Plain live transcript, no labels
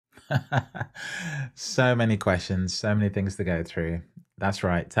So many questions, so many things to go through. That's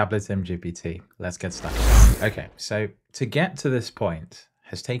right, TableauTim GPT. Let's get started. Okay, so to get to this point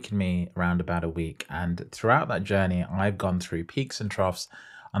has taken me around about a week, and throughout that journey, I've gone through peaks and troughs,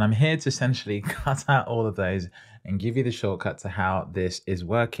 and I'm here to essentially cut out all of those and give you the shortcut to how this is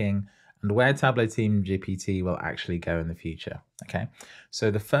working and where TableauTim GPT will actually go in the future. Okay,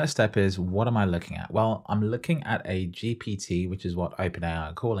 so the first step is, what am I looking at? Well, I'm looking at a GPT, which is what OpenAI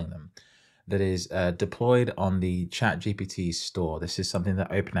are calling them, that is deployed on the Chat GPT store. This is something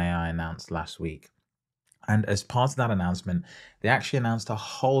that OpenAI announced last week. And as part of that announcement, they actually announced a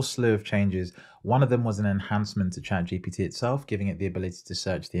whole slew of changes. One of them was an enhancement to ChatGPT itself, giving it the ability to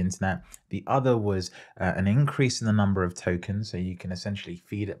search the internet. The other was an increase in the number of tokens. So you can essentially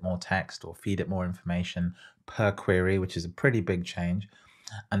feed it more text or feed it more information per query, which is a pretty big change.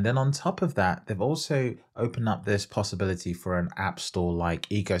 And then on top of that, they've also opened up this possibility for an app store like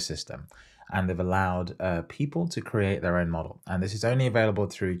ecosystem. And they've allowed people to create their own model. And this is only available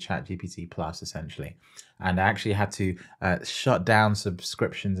through ChatGPT Plus, essentially. And I actually had to shut down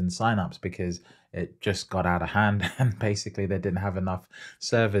subscriptions and signups because it just got out of hand. And basically, they didn't have enough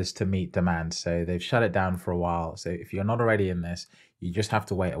servers to meet demand. So they've shut it down for a while. So if you're not already in this, you just have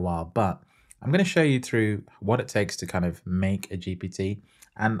to wait a while. But I'm going to show you through what it takes to kind of make a GPT.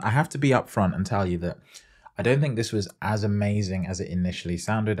 And I have to be upfront and tell you that I don't think this was as amazing as it initially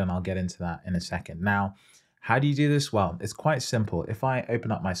sounded, and I'll get into that in a second. Now, how do you do this? Well, it's quite simple. If I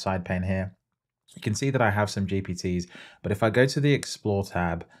open up my side pane here, you can see that I have some GPTs, but if I go to the Explore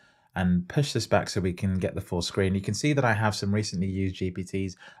tab and push this back so we can get the full screen, you can see that I have some recently used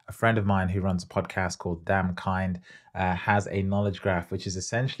GPTs. A friend of mine who runs a podcast called Damn Kind has a knowledge graph, which is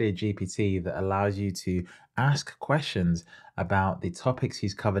essentially a GPT that allows you to ask questions about the topics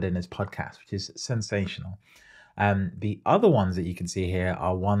he's covered in his podcast, which is sensational. The other ones that you can see here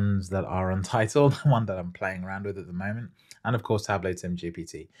are ones that are untitled, one that I'm playing around with at the moment, and of course, TableauTim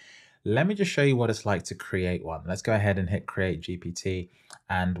GPT. Let me just show you what it's like to create one. Let's go ahead and hit Create GPT.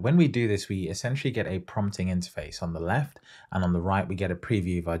 And when we do this, we essentially get a prompting interface on the left, and on the right, we get a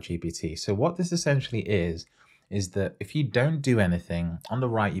preview of our GPT. So what this essentially is that if you don't do anything, on the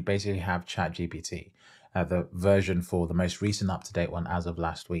right, you basically have Chat GPT, the version for the most recent up-to-date one as of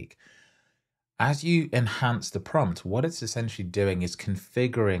last week. As you enhance the prompt, what it's essentially doing is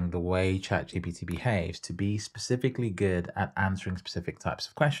configuring the way ChatGPT behaves to be specifically good at answering specific types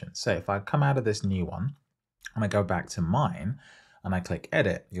of questions. So if I come out of this new one and I go back to mine and I click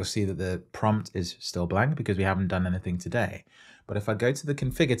edit, you'll see that the prompt is still blank because we haven't done anything today. But if I go to the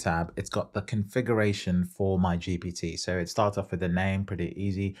configure tab, it's got the configuration for my GPT. So it starts off with a name, pretty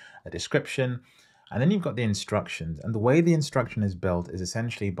easy, a description, and then you've got the instructions. And the way the instruction is built is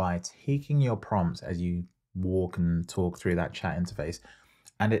essentially by taking your prompts as you walk and talk through that chat interface,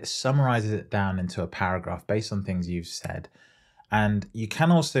 and it summarizes it down into a paragraph based on things you've said. And you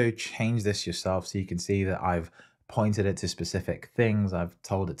can also change this yourself. So you can see that I've pointed it to specific things. I've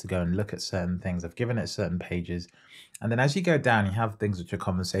told it to go and look at certain things. I've given it certain pages. And then as you go down, you have things which are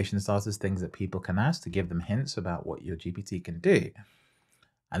conversation starters, things that people can ask to give them hints about what your GPT can do.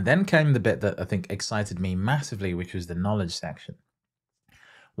 And then came the bit that I think excited me massively, which was the knowledge section.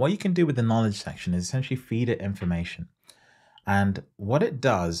 What you can do with the knowledge section is essentially feed it information. And what it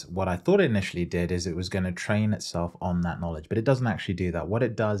does, what I thought it initially did, is it was going to train itself on that knowledge, but it doesn't actually do that. What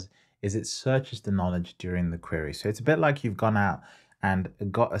it does is it searches the knowledge during the query. So it's a bit like you've gone out and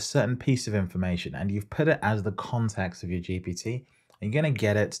got a certain piece of information and you've put it as the context of your GPT. And you're going to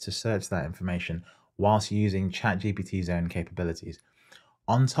get it to search that information whilst using ChatGPT's own capabilities.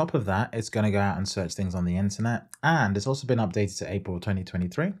 On top of that, it's going to go out and search things on the internet, and it's also been updated to April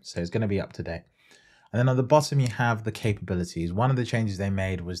 2023, so it's going to be up to date. And then on the bottom, you have the capabilities. One of the changes they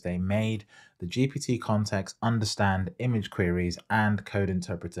made was they made the GPT context understand image queries and code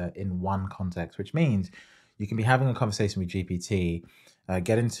interpreter in one context, which means you can be having a conversation with GPT,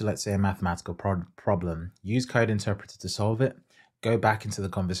 get into, let's say, a mathematical problem, use code interpreter to solve it, go back into the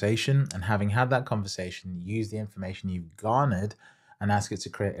conversation, and having had that conversation, use the information you've garnered and ask it to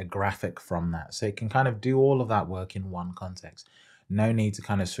create a graphic from that. So it can kind of do all of that work in one context. No need to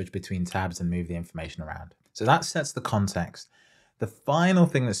kind of switch between tabs and move the information around. So that sets the context. The final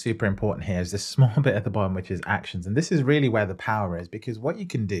thing that's super important here is this small bit at the bottom, which is actions. And this is really where the power is, because what you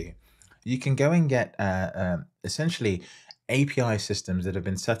can do, you can go and get essentially API systems that have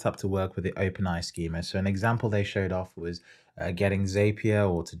been set up to work with the OpenAI schema. So an example they showed off was getting Zapier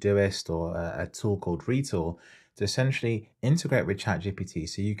or Todoist or a tool called Retool to essentially integrate with ChatGPT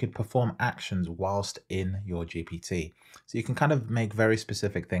so you could perform actions whilst in your GPT. So you can kind of make very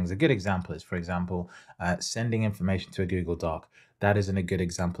specific things. A good example is, for example, sending information to a Google Doc. that isn't a good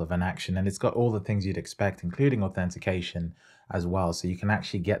example of an action. And it's got all the things you'd expect, including authentication as well. So you can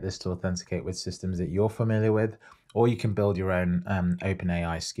actually get this to authenticate with systems that you're familiar with, or you can build your own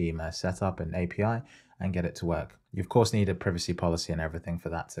OpenAI schema, set up an API and get it to work. You of course need a privacy policy and everything for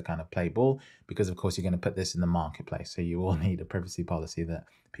that to kind of play ball, because of course you're going to put this in the marketplace. So you will need a privacy policy that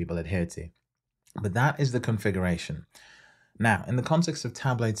people adhere to. But that is the configuration. Now, in the context of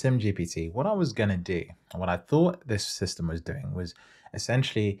TableauTim GPT, what I was going to do, and what I thought this system was doing, was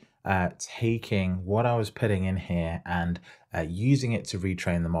essentially taking what I was putting in here and using it to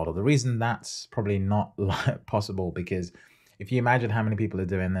retrain the model. The reason that's probably not possible, because if you imagine how many people are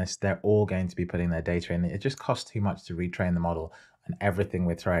doing this, they're all going to be putting their data in. It just costs too much to retrain the model and everything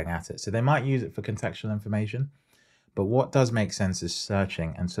we're throwing at it. So they might use it for contextual information. But what does make sense is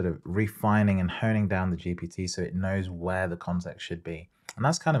searching and sort of refining and honing down the GPT so it knows where the context should be. And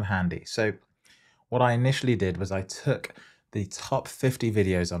that's kind of handy. So what I initially did was I took the top 50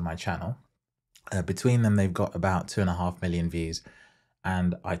 videos on my channel. Between them, they've got about 2.5 million views.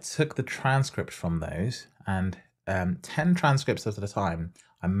 And I took the transcripts from those, and 10 transcripts at a time,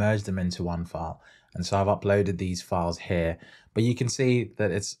 I merged them into one file. And so I've uploaded these files here, but you can see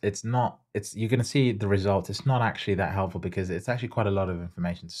that you're going to see the result. It's not actually that helpful because it's actually quite a lot of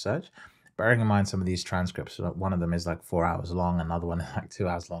information to search. Bearing in mind some of these transcripts, one of them is like 4 hours long, another one is like 2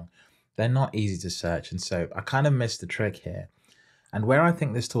 hours long. They're not easy to search. And so I kind of missed the trick here. And where I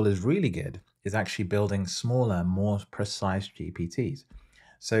think this tool is really good is actually building smaller, more precise GPTs.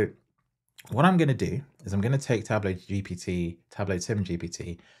 So what I'm going to do is I'm going to take TableauTim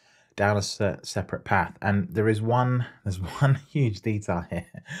GPT down a separate path. And there's one huge detail here,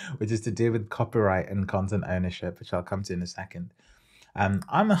 which is to do with copyright and content ownership, which I'll come to in a second. I'm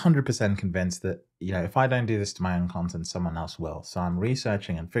 100% convinced that, if I don't do this to my own content, someone else will. So I'm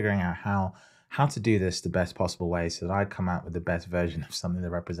researching and figuring out how to do this the best possible way so that I come out with the best version of something that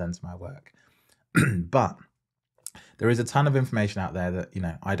represents my work. But there is a ton of information out there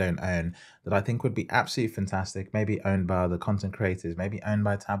that, I don't own, that I think would be absolutely fantastic, maybe owned by other content creators, maybe owned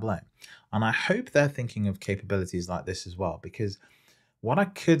by Tableau. And I hope they're thinking of capabilities like this as well, because what I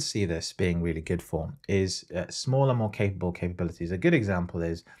could see this being really good for is smaller, more capable capabilities. A good example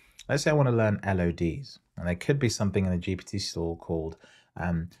is, let's say I want to learn LODs, and there could be something in the GPT store called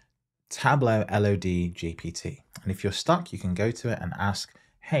Tableau LOD GPT. And if you're stuck, you can go to it and ask,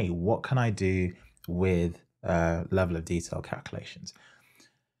 hey, what can I do with level of detail calculations?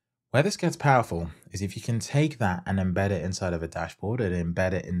 Where this gets powerful is if you can take that and embed it inside of a dashboard and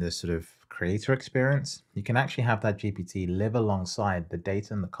embed it in the sort of creator experience, you can actually have that GPT live alongside the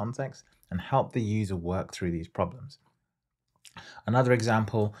data and the context and help the user work through these problems. Another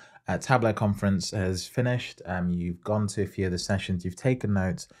example, Tableau conference has finished. You've gone to a few of the sessions, you've taken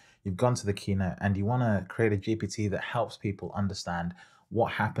notes, you've gone to the keynote, and you want to create a GPT that helps people understand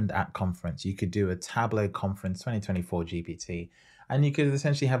what happened at conference. You could do a Tableau conference 2024 GPT, and you could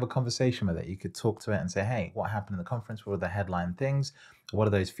essentially have a conversation with it. You could talk to it and say, hey, what happened in the conference? What were the headline things? What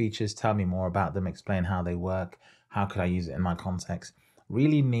are those features? Tell me more about them. Explain how they work. How could I use it in my context?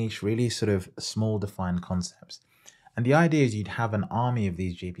 Really niche, really sort of small defined concepts. And the idea is you'd have an army of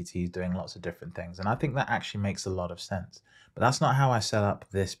these GPTs doing lots of different things. And I think that actually makes a lot of sense. But that's not how I set up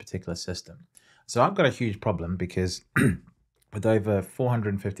this particular system. So I've got a huge problem because with over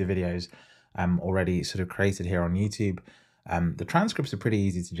 450 videos already sort of created here on YouTube, the transcripts are pretty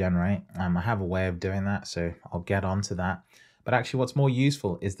easy to generate. I have a way of doing that, so I'll get onto that. But actually what's more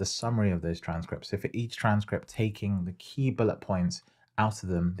useful is the summary of those transcripts. So for each transcript, taking the key bullet points out of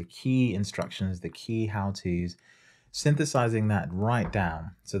them, the key instructions, the key how-tos, synthesizing that right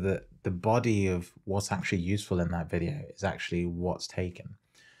down so that the body of what's actually useful in that video is actually what's taken.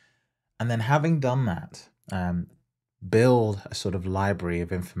 And then having done that, build a sort of library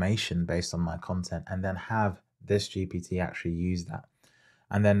of information based on my content, and then have this GPT actually use that.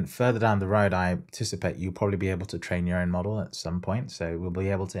 And then further down the road, I anticipate you'll probably be able to train your own model at some point. So we'll be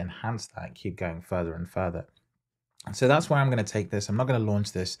able to enhance that, keep going further and further. So that's where I'm going to take this. I'm not going to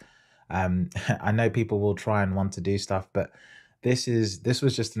launch this. I know people will try and want to do stuff, but this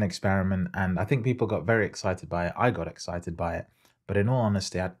was just an experiment, and I think people got very excited by it. I got excited by it, but in all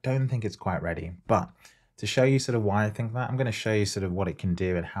honesty, I don't think it's quite ready. But to show you sort of why I think that, I'm going to show you sort of what it can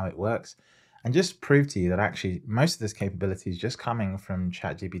do and how it works, and just prove to you that actually most of this capability is just coming from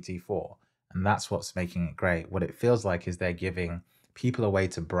ChatGPT 4, and that's what's making it great. What it feels like is they're giving people a way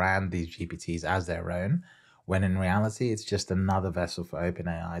to brand these GPTs as their own, when in reality, it's just another vessel for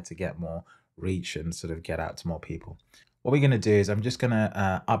OpenAI to get more reach and sort of get out to more people. What we're going to do is I'm just going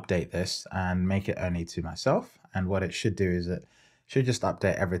to update this and make it only to myself. And what it should do is it should just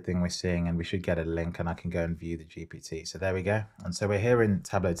update everything we're seeing, and we should get a link and I can go and view the GPT. So there we go. And so we're here in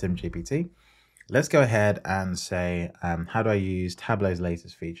TableauTim GPT. Let's go ahead and say, how do I use Tableau's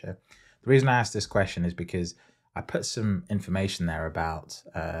latest feature? The reason I asked this question is because I put some information there about,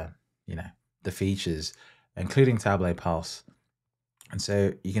 the features, including Tableau Pulse. And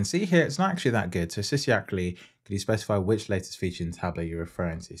so you can see here, it's not actually that good. So Sisiacally, could you specify which latest feature in Tableau you're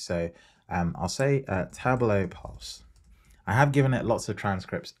referring to? So I'll say Tableau Pulse. I have given it lots of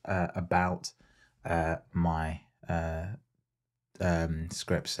transcripts about my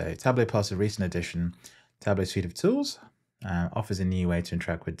scripts. So Tableau Pulse, a recent addition, Tableau suite of tools, offers a new way to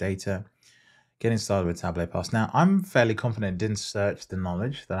interact with data. Getting started with Tableau Pulse. Now, I'm fairly confident it didn't search the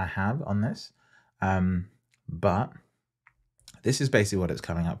knowledge that I have on this, but this is basically what it's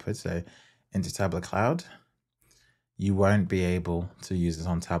coming up with. So into Tableau Cloud, you won't be able to use this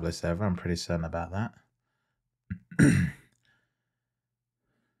on Tableau Server. I'm pretty certain about that.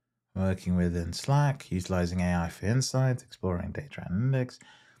 Working within Slack, utilizing AI for insights, exploring data analytics.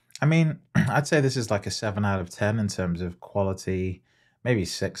 I mean, I'd say this is like a 7 out of 10 in terms of quality, maybe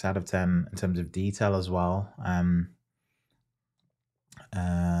 6 out of 10 in terms of detail as well.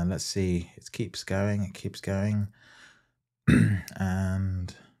 Let's see, it keeps going,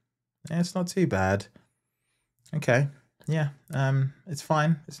 and yeah, it's not too bad. Okay, yeah, it's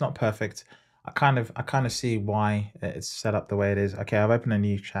fine. It's not perfect. I kind of see why it's set up the way it is. Okay, I've opened a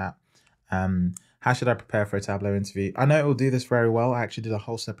new chat. How should I prepare for a Tableau interview? I know it will do this very well. I actually did a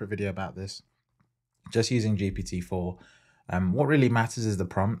whole separate video about this, just using GPT-4. What really matters is the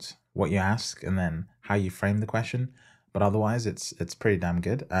prompt, what you ask, and then how you frame the question. But otherwise, it's pretty damn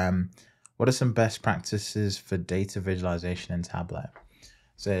good. What are some best practices for data visualization in Tableau?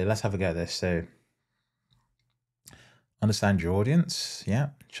 So let's have a go at this. So understand your audience. Yeah.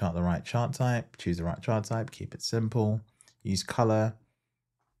 Chart the right chart type. Choose the right chart type. Keep it simple. Use color.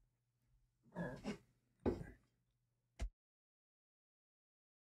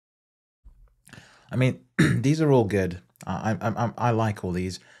 I mean, these are all good. I like all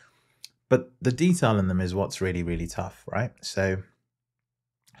these, but the detail in them is what's really, really tough, right? So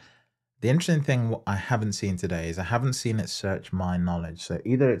the interesting thing what I haven't seen today is I haven't seen it search my knowledge. So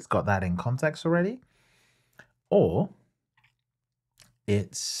either it's got that in context already, or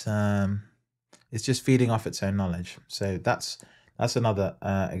it's just feeding off its own knowledge. So that's another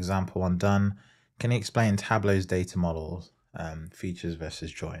example one done. Can you explain Tableau's data models, features versus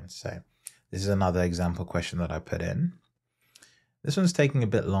joins? So this is another example question that I put in. This one's taking a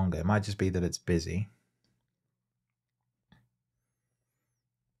bit longer. It might just be that it's busy.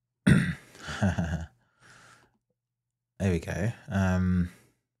 There we go.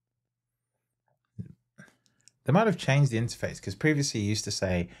 They might have changed the interface because previously you used to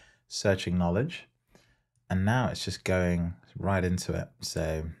say searching knowledge, and now it's just going right into it.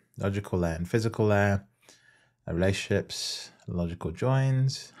 So logical layer and physical layer, relationships, logical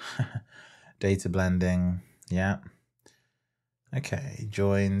joins, data blending. Yeah. Okay.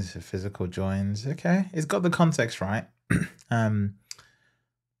 Joins, physical joins. Okay. It's got the context right.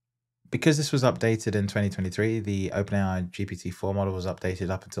 Because this was updated in 2023, the OpenAI GPT-4 model was updated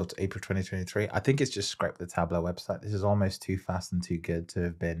up until April 2023. I think it's just scraped the Tableau website. This is almost too fast and too good to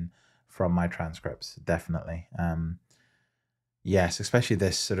have been from my transcripts, definitely. Yes, especially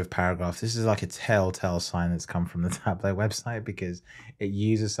this sort of paragraph. This is like a telltale sign that's come from the Tableau website because it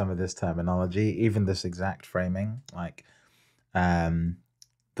uses some of this terminology, even this exact framing, like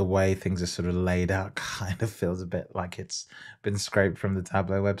the way things are sort of laid out kind of feels a bit like it's been scraped from the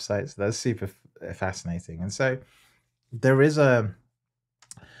Tableau website. So that's super fascinating. And so there's like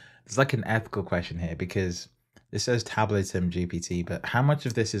an ethical question here because this says TableauTim GPT, but how much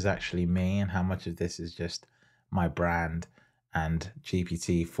of this is actually me and how much of this is just my brand and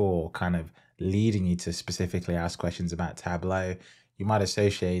GPT-4 kind of leading you to specifically ask questions about Tableau? You might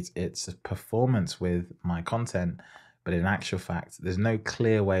associate its performance with my content, but in actual fact, there's no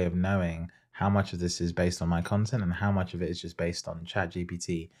clear way of knowing how much of this is based on my content and how much of it is just based on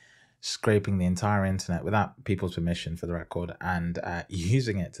ChatGPT scraping the entire internet without people's permission, for the record, and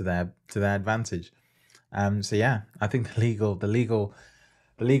using it to their advantage. So yeah, I think the legal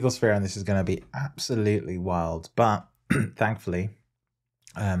sphere on this is going to be absolutely wild. But thankfully,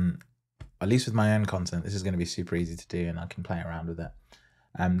 at least with my own content, this is going to be super easy to do, and I can play around with it.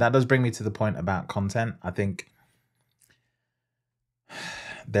 That does bring me to the point about content. I think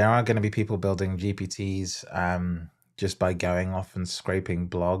there are going to be people building GPTs just by going off and scraping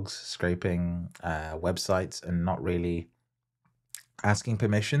blogs, scraping websites, and not really asking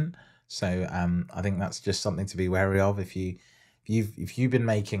permission. So I think that's just something to be wary of. If you if you've been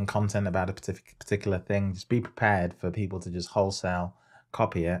making content about a particular thing, just be prepared for people to just wholesale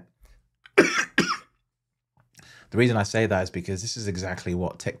copy it. The reason I say that is because this is exactly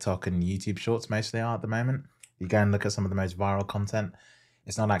what TikTok and YouTube Shorts mostly are at the moment. You go and look at some of the most viral content.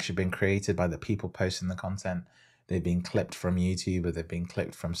 It's not actually been created by the people posting the content. They've been clipped from YouTube, or they've been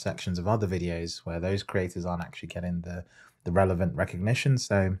clipped from sections of other videos where those creators aren't actually getting the relevant recognition.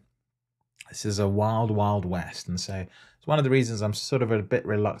 So this is a wild, wild west. And so it's one of the reasons I'm sort of a bit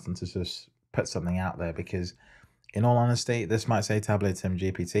reluctant to just put something out there, because in all honesty, this might say TableauTim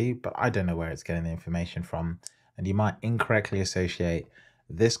GPT, but I don't know where it's getting the information from. And you might incorrectly associate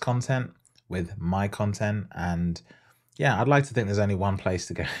this content with my content. And yeah, I'd like to think there's only one place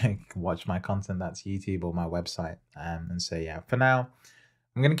to go watch my content. That's YouTube or my website. And so, yeah, for now,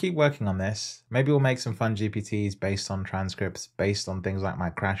 I'm going to keep working on this. Maybe we'll make some fun GPTs based on transcripts, based on things like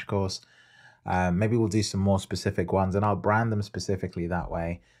my crash course. Maybe we'll do some more specific ones, and I'll brand them specifically that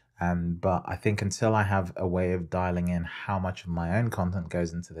way. But I think until I have a way of dialing in how much of my own content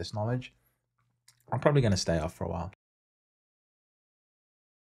goes into this knowledge, I'm probably going to stay off for a while.